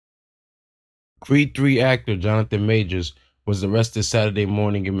Creed 3 actor Jonathan Majors was arrested Saturday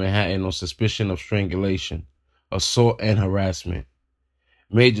morning in Manhattan on suspicion of strangulation, assault, and harassment.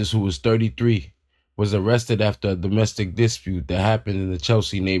 Majors, who was 33, was arrested after a domestic dispute that happened in the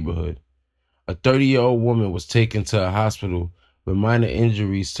Chelsea neighborhood. A 30-year-old woman was taken to a hospital with minor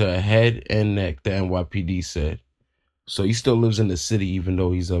injuries to her head and neck, the NYPD said. So he still lives in the city even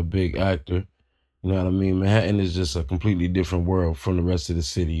though he's a big actor. You know what I mean? Manhattan is just a completely different world from the rest of the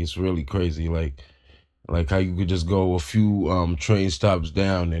city. It's really crazy. Like how you could just go a few train stops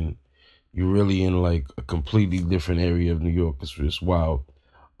down and you're really in like a completely different area of New York. It's just wild.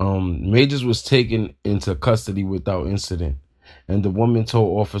 Majors was taken into custody without incident, and the woman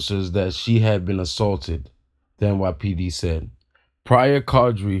told officers that she had been assaulted, the NYPD said. Prior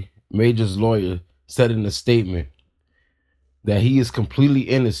Caudry, Majors' lawyer, said in a statement that he is completely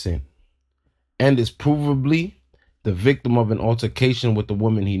innocent and is provably the victim of an altercation with the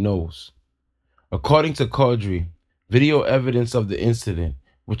woman he knows. According to Caudry, video evidence of the incident,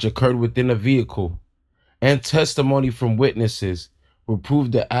 which occurred within a vehicle, and testimony from witnesses will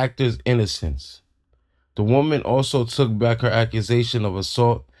prove the actor's innocence. The woman also took back her accusation of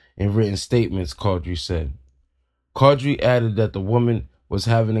assault in written statements, Caudry said. Caudry added that the woman was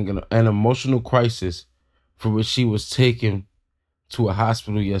having an emotional crisis for which she was taken to a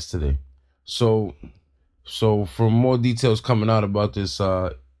hospital yesterday. So for more details coming out about this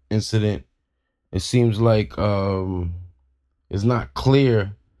incident, it seems like it's not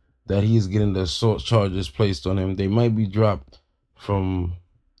clear that he's getting the assault charges placed on him. They might be dropped from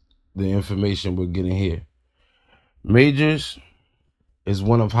the information we're getting here. Majors is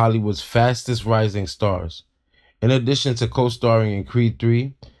one of Hollywood's fastest rising stars. In addition to co-starring in Creed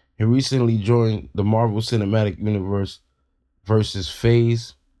 3, he recently joined the Marvel Cinematic Universe versus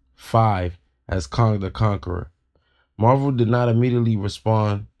Phase 5 as Kong the Conqueror. Marvel did not immediately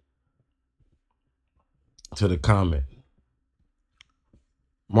respond to the comment.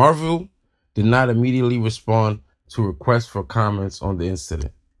 Marvel did not immediately respond to requests for comments on the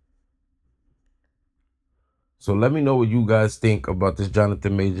incident. So let me know what you guys think about this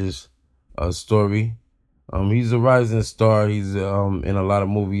Jonathan Majors story. He's a rising star. He's in a lot of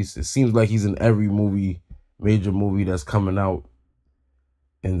movies. It seems like he's in every major movie that's coming out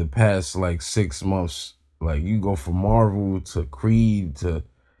in the past like 6 months. Like you go from Marvel to Creed to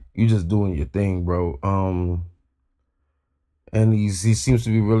you just doing your thing, bro. And he seems to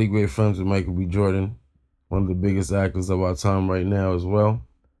be really great friends with Michael B. Jordan, one of the biggest actors of our time right now as well.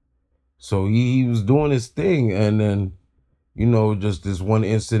 So he was doing his thing, and then, just this one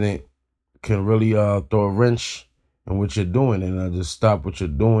incident can really throw a wrench in what you're doing, and just stop what you're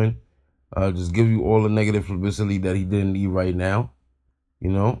doing. Just give you all the negative publicity that he didn't need right now. He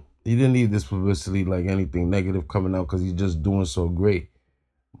didn't need this publicity, like anything negative coming out, because he's just doing so great.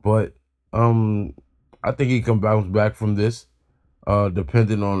 But I think he can bounce back from this,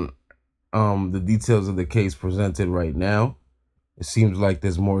 depending on the details of the case presented right now. It seems like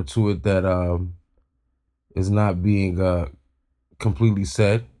there's more to it that is not being completely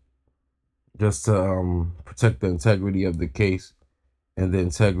said, just to protect the integrity of the case and the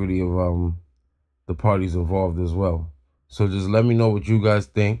integrity of the parties involved as well. So just let me know what you guys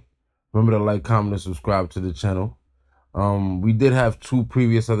think. Remember to like, comment, and subscribe to the channel. We did have 2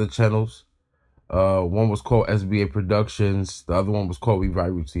 previous other channels. One was called SBA Productions. The other one was called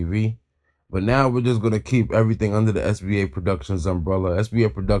Revival TV. But now we're just going to keep everything under the SBA Productions umbrella.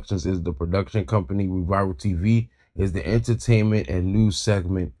 SBA Productions is the production company. Revival TV is the entertainment and news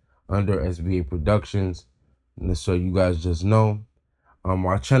segment under SBA Productions. And so you guys just know.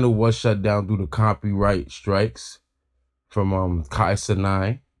 Our channel was shut down due to copyright strikes from Kai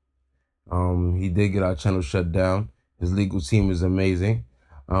Sinai. He did get our channel shut down. His legal team is amazing.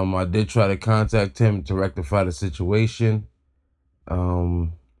 I did try to contact him to rectify the situation.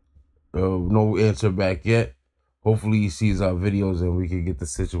 No answer back yet. Hopefully he sees our videos and we can get the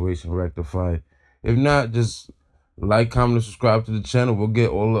situation rectified. If not, just like, comment, and subscribe to the channel. We'll get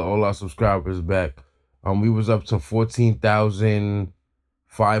all our subscribers back. We was up to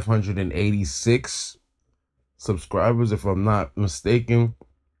 14,586 subscribers, if I'm not mistaken.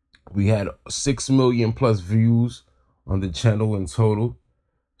 We had 6 million plus views on the channel in total.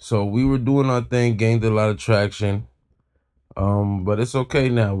 So we were doing our thing, gained a lot of traction. But it's okay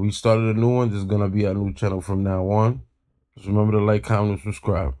now. We started a new one. This is going to be our new channel from now on. Just remember to like, comment, and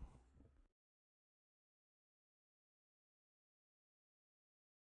subscribe.